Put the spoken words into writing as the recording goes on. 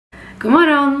God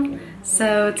morgon!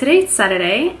 So today it's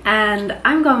Saturday and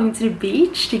I'm going to the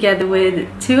beach together with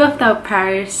two of the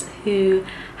pairs who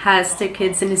has their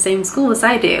kids in the same school as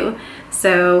I do.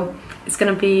 So it's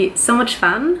gonna be so much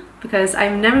fun because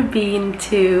I've never been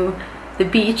to the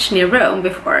beach near Rome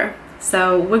before.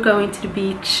 So we're going to the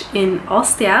beach in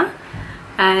Ostia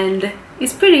and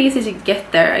it's pretty easy to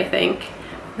get there, I think.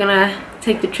 We're gonna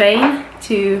take the train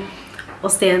to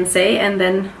Ostiense and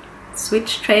then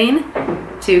switch train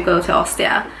to go to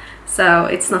Ostia. So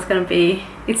it's not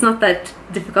that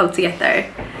difficult to get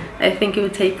there. I think it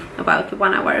would take about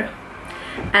 1 hour.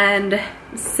 And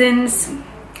since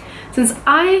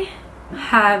I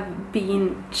have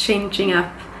been changing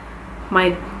up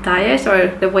my diet or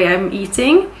the way I'm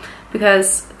eating,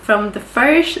 because from the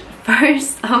first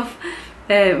of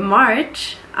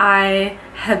March I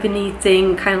have been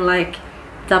eating kind of like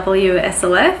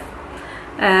WSLF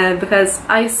because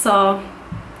I saw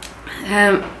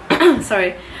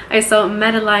I saw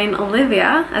Madeline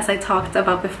Olivia, as I talked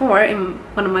about before in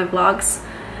one of my vlogs.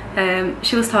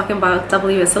 She was talking about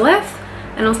WSLF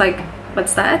and I was like,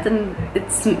 what's that? And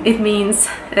it means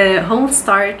whole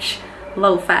starch,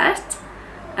 low fat,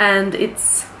 and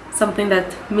it's something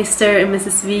that Mr. and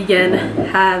Mrs. Vegan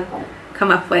have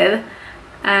come up with,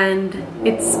 and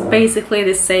it's basically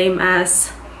the same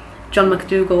as John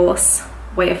McDougall's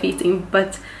way of eating,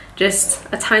 but just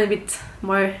a tiny bit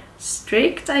more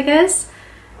strict, I guess,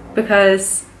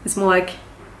 because it's more like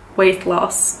weight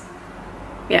loss.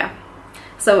 Yeah.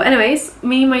 So anyways,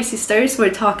 me and my sisters were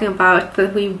talking about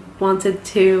that we wanted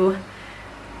to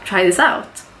try this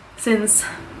out, since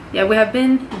yeah, we have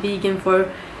been vegan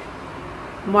for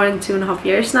more than 2.5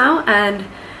 years now, and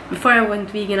before I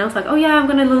went vegan I was like, oh yeah, I'm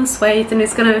gonna lose weight and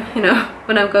it's gonna, you know,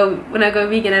 when I go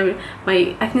vegan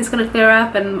my acne is gonna clear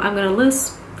up and I'm gonna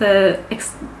lose the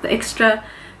extra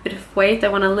bit of weight I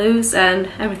want to lose and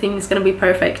everything is gonna be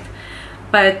perfect.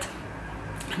 But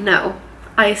no,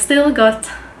 I still got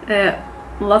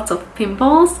lots of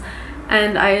pimples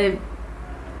and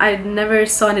I never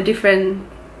saw any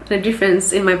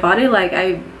difference in my body. Like,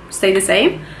 I stayed the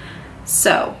same.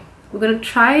 So we're gonna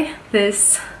try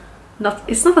this.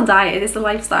 It's not a diet, it's a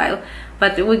lifestyle,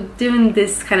 but we're doing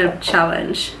this kind of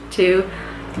challenge to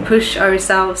push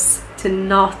ourselves to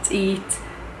not eat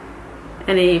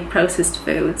any processed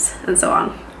foods and so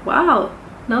on. Wow,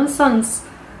 now the sun's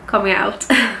coming out.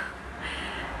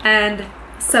 And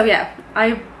so yeah,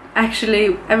 I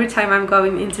actually, every time I'm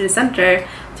going into the center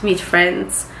to meet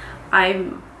friends,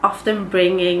 I'm often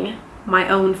bringing my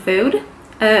own food.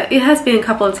 It has been a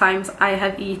couple of times I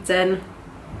have eaten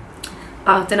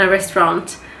out in a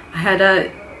restaurant. I had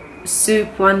a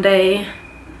soup one day,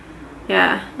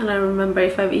 yeah, and I don't remember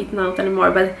if I've eaten out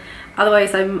anymore, but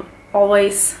otherwise I'm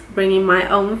always bringing my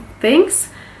own things.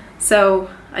 So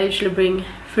I usually bring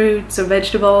fruits or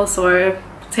vegetables or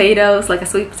potatoes, like a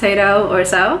sweet potato or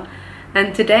so.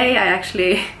 And today I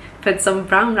actually put some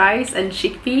brown rice and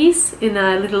chickpeas in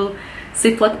a little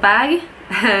Ziploc bag,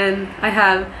 and I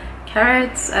have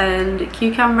carrots and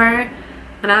cucumber,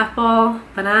 an apple,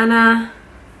 banana,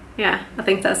 yeah, I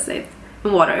think that's it,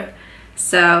 and water.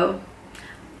 So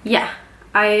yeah,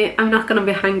 I'm not gonna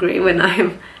be hungry when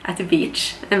I'm at the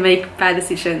beach and make bad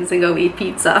decisions and go eat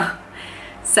pizza.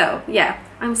 So yeah,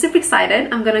 I'm super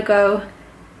excited. I'm gonna go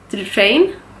to the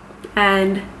train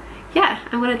and yeah,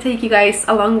 I'm gonna take you guys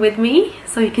along with me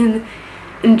so you can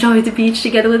enjoy the beach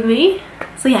together with me.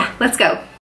 So yeah, let's go.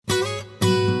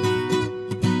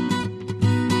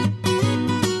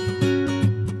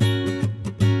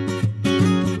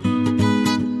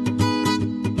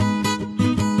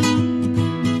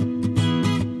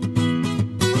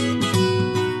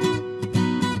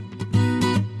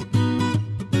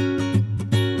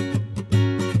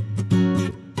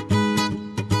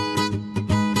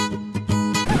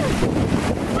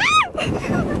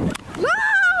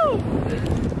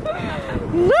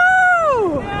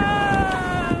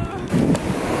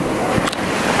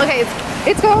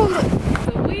 It's cold.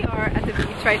 So we are at the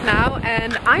beach right now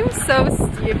and I'm so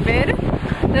stupid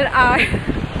that I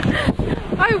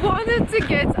wanted to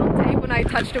get on tape when I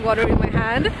touched the water in my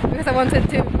hand, because I wanted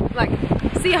to like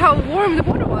see how warm the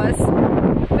water was,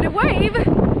 but a wave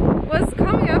was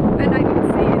coming up and I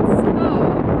didn't see it.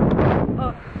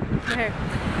 Oh, my hair.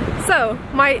 So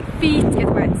my feet get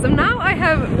wet, so now I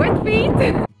have wet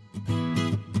feet.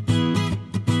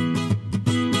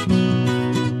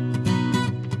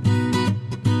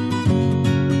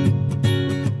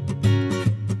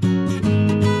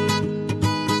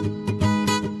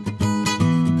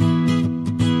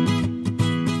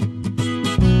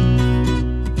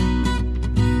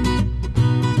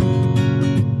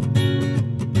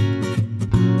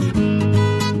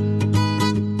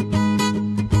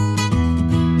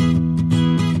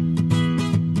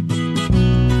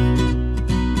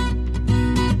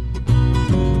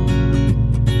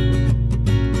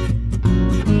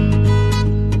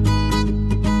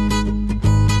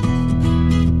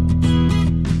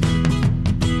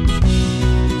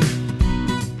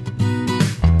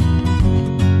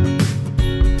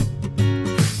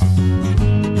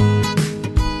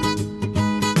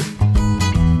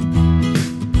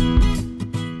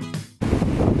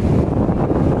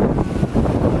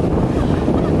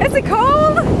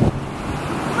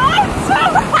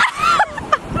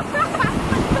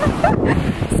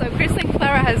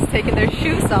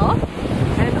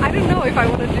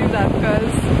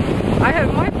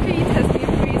 My feet has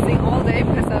been freezing all day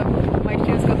because my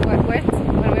shoes got wet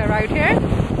when we arrived here.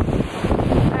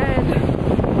 And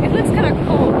it looks kind of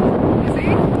cold, you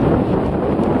see?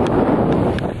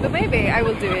 But maybe I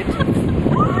will do it.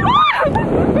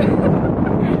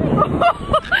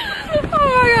 Oh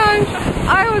my gosh!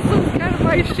 I was so scared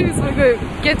my shoes would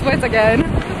get wet again.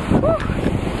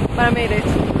 But I made it.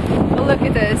 But look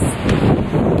at this.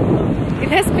 It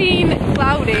has been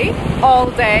cloudy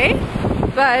all day,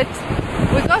 but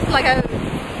we got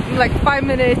like 5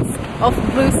 minutes of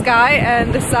blue sky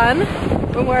and the sun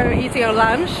when we were eating our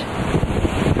lunch.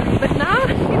 But now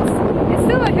it's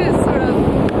still like a sort of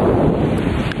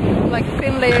like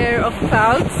thin layer of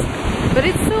clouds, but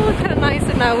it's still kind of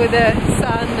nicer now with the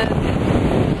sun. And,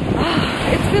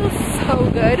 it feels so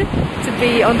good to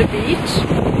be on the beach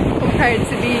compared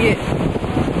to be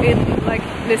in like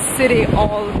the city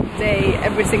all day,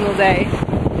 every single day.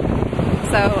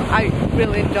 So I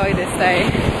really enjoy this day.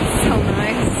 It's so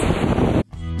nice.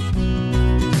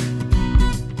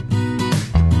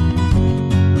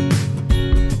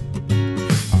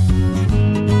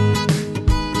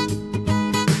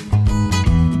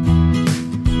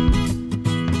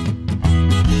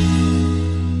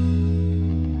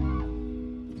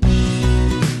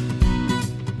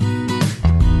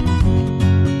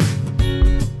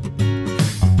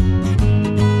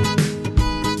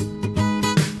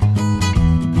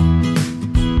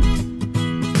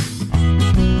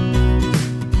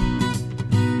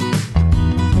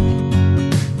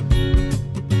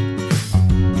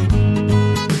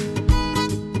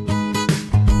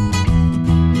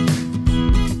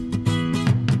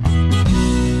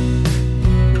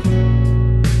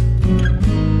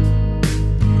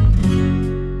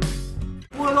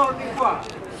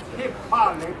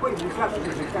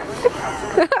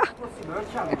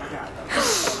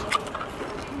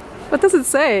 What does it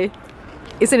say?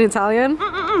 Is it in Italian? Wait.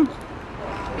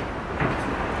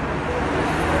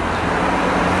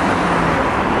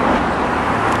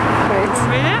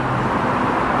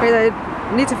 Wait, I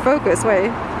need to focus,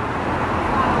 wait.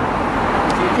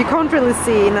 You can't really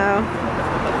see now.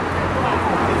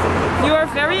 You are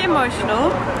very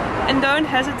emotional and don't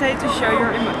hesitate to show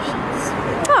your emotions.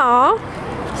 Aww.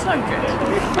 So good.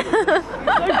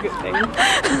 So good thing.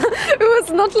 It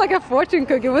was not like a fortune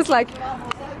cookie, it was like,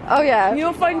 oh yeah.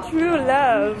 You'll find true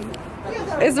love.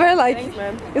 It's very like, thanks,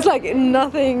 man. It's like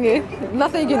nothing you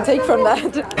can take from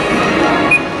that.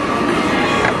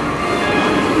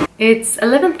 It's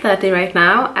 11:30 right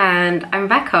now and I'm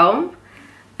back home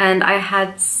and I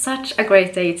had such a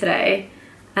great day today,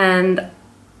 and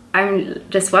I'm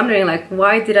just wondering like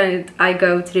why didn't I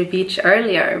go to the beach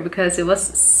earlier, because it was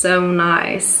so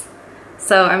nice.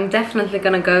 So I'm definitely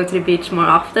gonna go to the beach more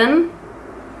often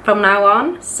from now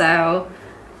on. So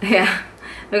yeah,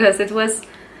 because it was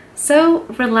so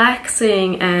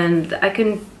relaxing and I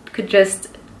could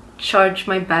just charge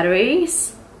my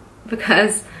batteries,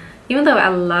 because even though I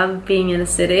love being in the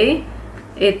city,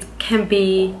 it can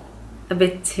be a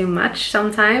bit too much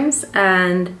sometimes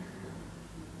and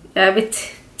a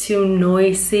bit too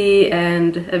noisy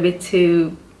and a bit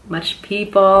too much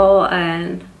people,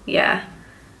 and yeah,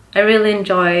 I really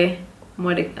enjoy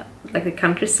more like the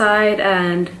countryside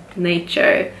and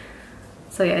nature.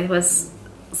 So yeah, it was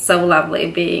so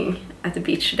lovely being at the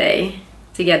beach today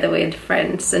together with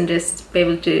friends and just be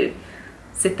able to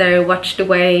sit there, watch the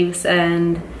waves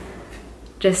and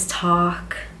just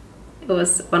talk. It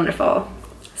was wonderful.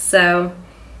 So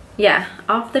yeah,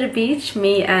 after the beach,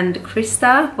 me and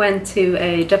Krista went to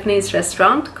a Japanese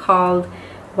restaurant called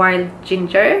Wild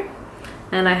Ginger,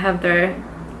 and I have their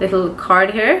little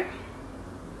card here.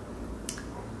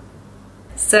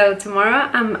 So tomorrow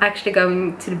I'm actually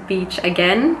going to the beach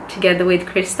again together with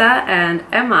Krista and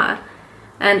Emma,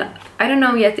 and I don't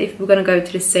know yet if we're gonna go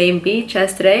to the same beach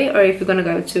as today or if we're gonna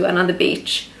go to another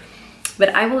beach, but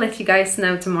I will let you guys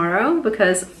know tomorrow,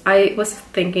 because I was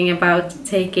thinking about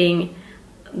taking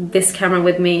this camera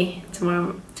with me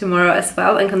tomorrow as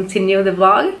well and continue the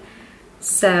vlog.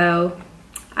 So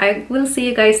I will see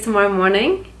you guys tomorrow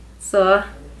morning. Så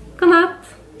god natt!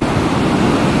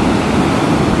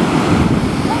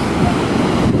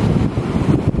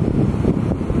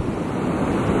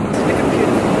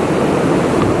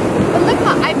 But look,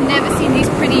 I've never seen these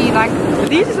pretty like.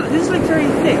 This is like very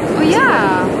thick. Oh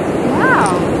yeah!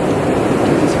 Wow!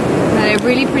 No, they're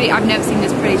really pretty. I've never seen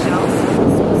this pretty shells.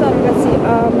 So ragazzi,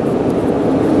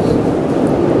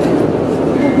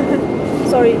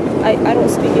 sorry, I don't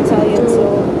speak Italian, so...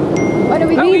 Oh, no,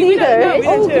 we neither.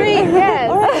 Oh, great, yes.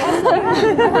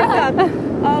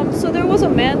 So there was a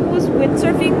man who was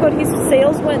windsurfing, but his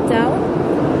sails went down.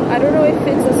 I don't know if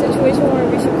it's a situation where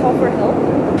we should call for help.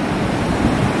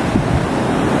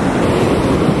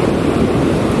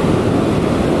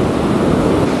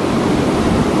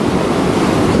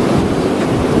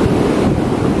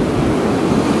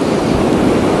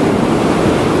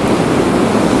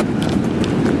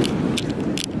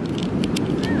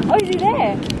 Oh, is he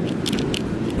there?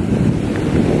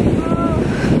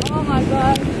 Oh my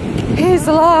god. He's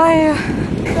alive.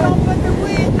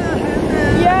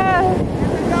 Yeah.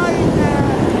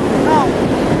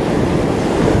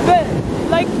 But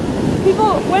like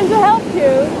people went to help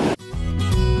you.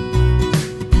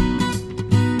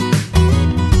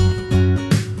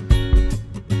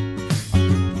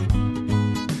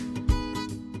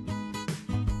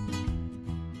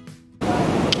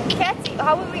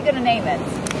 How are we gonna name it?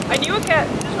 I knew a cat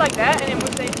just like that, and it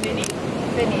was named Minnie.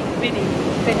 Vinny. Minnie.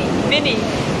 Vinny. Minnie.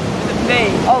 May.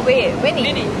 Oh wait, Winnie.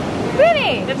 Minnie.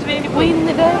 Winnie! That's Winnie the Pooh.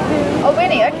 Winnie the Pooh. Oh,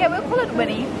 Winnie. Okay, we'll call it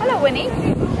Winnie. Hello, Winnie.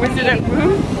 Winnie the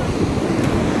Pooh.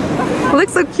 You look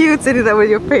so cute sitting there with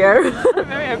your hair. I'm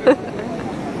very happy.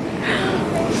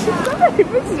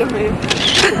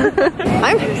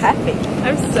 I'm happy.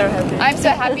 I'm so happy. I'm so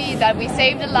happy that we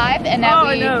saved a life and that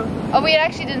Oh, we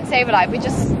actually didn't save a life. We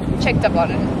just checked up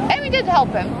on it. And we did help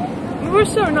him. We were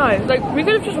so nice. Like, we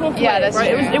could have just walked away, that's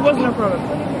right? true. It wasn't a problem.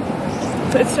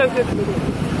 But it's so good that we did.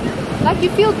 Like, you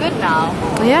feel good now.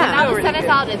 Yeah. And now the really sun is good.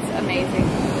 out. It's amazing.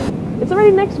 It's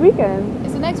already next weekend.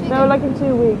 Is it next weekend? No, like in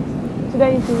 2 weeks.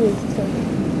 Today in 2 weeks. So.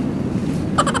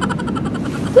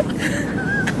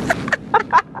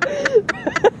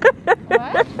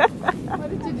 What? What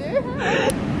did you do?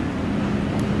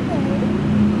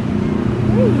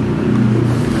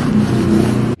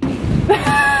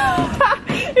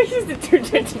 It's just a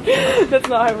 220. That's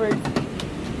not how it works.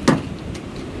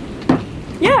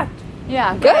 Yeah.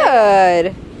 Yeah.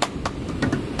 Good.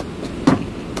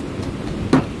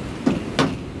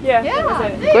 Yeah. Yeah. That was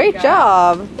it. there Great you go.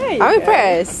 job. There you I'm go.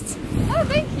 impressed. Oh,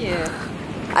 thank you.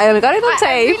 I only got it on I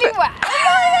tape. really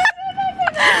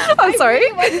I'm sorry. I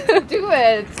really wanted to do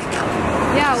it.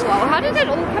 Yeah, well, how did it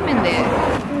all come in there?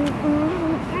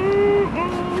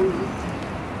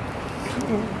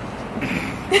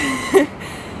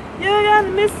 You're gonna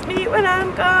miss me when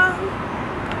I'm gone.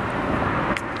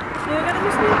 You're gonna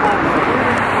miss me when I'm gone.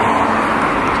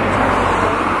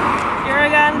 You're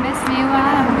gonna Miss me when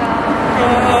I'm gone.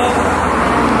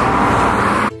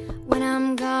 When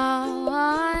I'm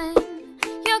gone,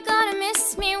 you're gonna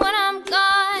miss me when I'm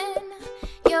gone.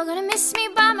 You're gonna miss me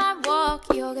by my walk.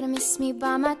 You're gonna miss me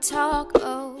by my talk.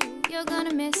 Oh, you're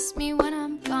gonna miss me when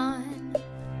I'm gone.